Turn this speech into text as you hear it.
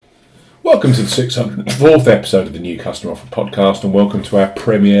Welcome to the 604th episode of the New Customer Offer podcast, and welcome to our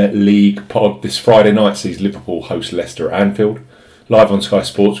Premier League pod. This Friday night sees Liverpool host Leicester at Anfield. Live on Sky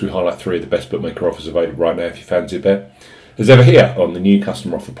Sports, we highlight three of the best bookmaker offers available right now if you fancy a bet. As ever here on the New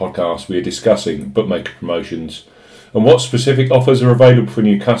Customer Offer podcast, we are discussing bookmaker promotions and what specific offers are available for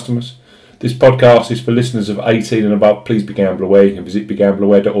new customers. This podcast is for listeners of 18 and above. Please be gamble aware. You can visit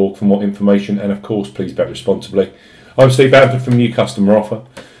begambleaware.org for more information, and of course, please bet responsibly. I'm Steve Bamford from New Customer Offer.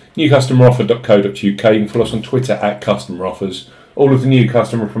 newcustomeroffer.co.uk. You can follow us on Twitter at Customer Offers. All of the new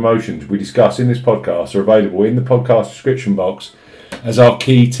customer promotions we discuss in this podcast are available in the podcast description box as our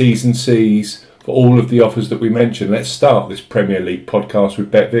key T's and C's for all of the offers that we mention. Let's start this Premier League podcast with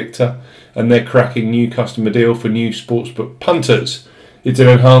BetVictor and their cracking new customer deal for new sportsbook punters. It's an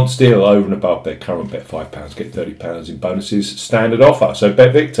enhanced deal over and above their current bet £5, get £30 in bonuses standard offer. So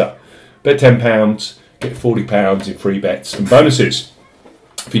BetVictor, bet £10, get £40 in free bets and bonuses.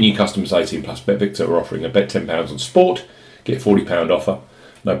 For new customers 18 plus, BetVictor are offering a bet £10 on sport, get £40 offer.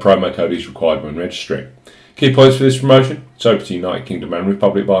 No promo code is required when registering. Key points for this promotion: it's open to United Kingdom and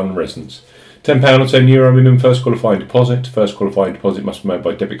Republic of Ireland residents. £10 or €10 minimum first qualifying deposit. First qualifying deposit must be made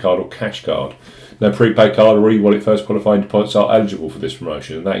by debit card or cash card. No prepaid card or e-wallet first qualifying deposits are eligible for this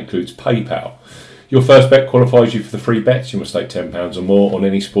promotion, and that includes PayPal. Your first bet qualifies you for the free bets. You must stake £10 or more on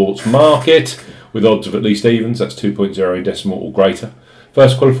any sports market with odds of at least evens, that's 2.0 in decimal or greater.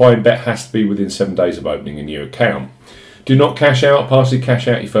 First qualifying bet has to be within 7 days of opening a new account. Do not cash out or partially cash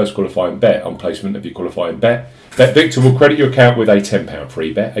out your first qualifying bet on placement of your qualifying bet. BetVictor will credit your account with a £10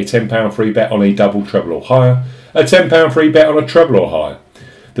 free bet, a £10 free bet on a double, treble or higher, a £10 free bet on a treble or higher.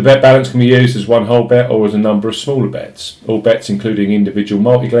 The bet balance can be used as one whole bet or as a number of smaller bets. All bets, including individual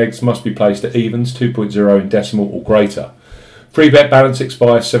multi-legs, must be placed at evens, 2.0 in decimal or greater. Free bet balance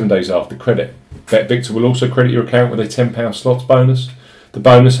expires 7 days after credit. BetVictor will also credit your account with a £10 slots bonus. The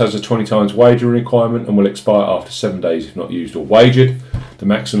bonus has a 20 times wagering requirement and will expire after 7 days if not used or wagered. The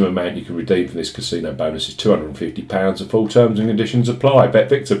maximum amount you can redeem for this casino bonus is £250, and full terms and conditions apply.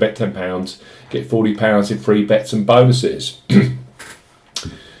 BetVictor, bet £10, get £40 in free bets and bonuses.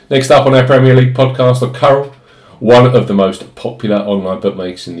 Next up on our Premier League podcast are Coral, one of the most popular online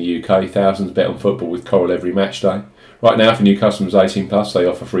bookmakers in the UK. Thousands bet on football with Coral every match day. Right now, for new customers 18 plus, they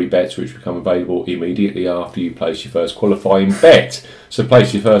offer free bets which become available immediately after you place your first qualifying bet. So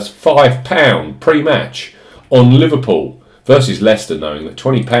place your first £5 pre-match on Liverpool versus Leicester, knowing that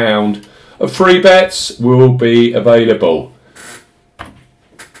 £20 of free bets will be available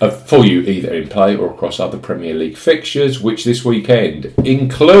for you either in play or across other Premier League fixtures, which this weekend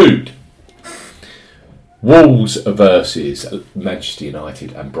include Wolves versus Manchester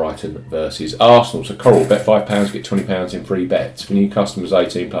United and Brighton versus Arsenal. So Coral, bet £5, get £20 in free bets. For new customers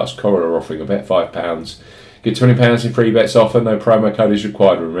 18 plus, Coral are offering a bet £5, get £20 in free bets offer. No promo code is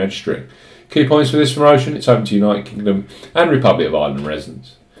required when registering. Key points for this promotion: it's open to United Kingdom and Republic of Ireland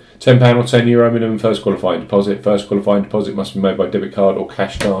residents. £10 or €10 minimum first qualifying deposit. First qualifying deposit must be made by debit card or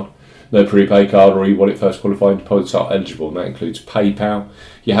cash card. No prepaid card or e-wallet first qualifying deposits are eligible, and that includes PayPal.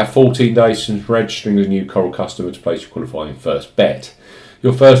 You have 14 days since registering as a new Coral customer to place your qualifying first bet.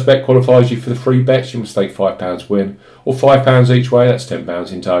 Your first bet qualifies you for the free bets. You must stake £5 win, or £5 each way, that's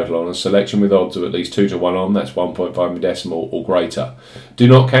 £10 in total, on a selection with odds of at least 2 to 1 on, that's 1.5 in decimal or greater. Do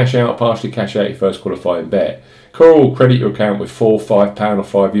not cash out or partially cash out your first qualifying bet. Coral will credit your account with £4, £5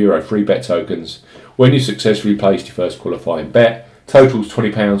 or €5 free bet tokens when you successfully placed your first qualifying bet. Totals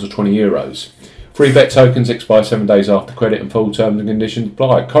 £20 or €20. Free bet tokens expire 7 days after credit and full terms and conditions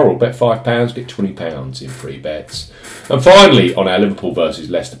apply. Coral, bet £5, get £20 in free bets. And finally, on our Liverpool versus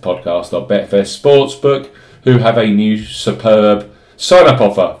Leicester podcast, our Betfair Sportsbook, who have a new superb sign-up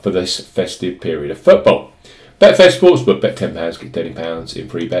offer for this festive period of football. Betfair Sportsbook, bet £10, get £30 in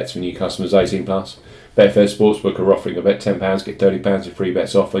free bets for new customers 18 plus. Betfair Sportsbook are offering a bet £10, get £30 in free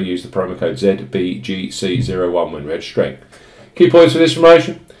bets offer. Use the promo code ZBGC01 when registering. Key points for this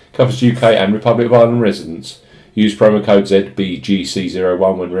promotion: covers UK and Republic of Ireland residents. Use promo code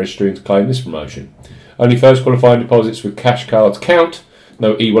ZBGC01 when registering to claim this promotion. Only first qualifying deposits with cash cards count.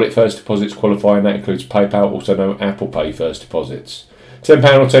 No e-wallet first deposits qualify, and that includes PayPal. Also no Apple Pay first deposits. £10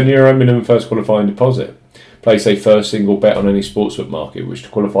 or €10 minimum first qualifying deposit. Place a first single bet on any sportsbook market, which to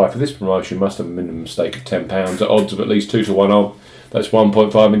qualify for this promotion must have a minimum stake of £10 at odds of at least 2 to 1 on. That's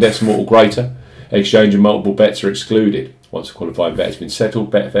 1.5 in decimal or greater. Exchange and multiple bets are excluded. Once a qualifying bet has been settled,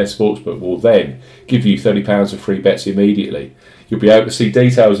 Betfair Sportsbook will then give you £30 of free bets immediately. You'll be able to see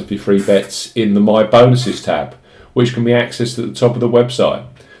details of your free bets in the My Bonuses tab, which can be accessed at the top of the website.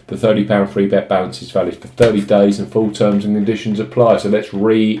 The £30 free bet balance is valid for 30 days and full terms and conditions apply. So let's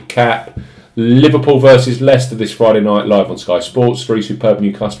recap Liverpool versus Leicester this Friday night, live on Sky Sports. 3 superb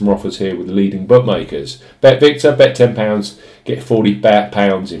new customer offers here with the leading bookmakers. Bet Victor, bet £10, get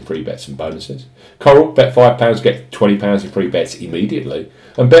 £40 in free bets and bonuses. Coral, bet £5, get £20 in free bets immediately.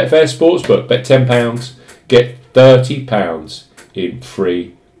 And Betfair Sportsbook, bet £10, get £30 in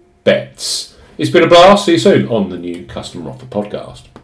free bets. It's been a blast. See you soon on the new Customer Offer podcast.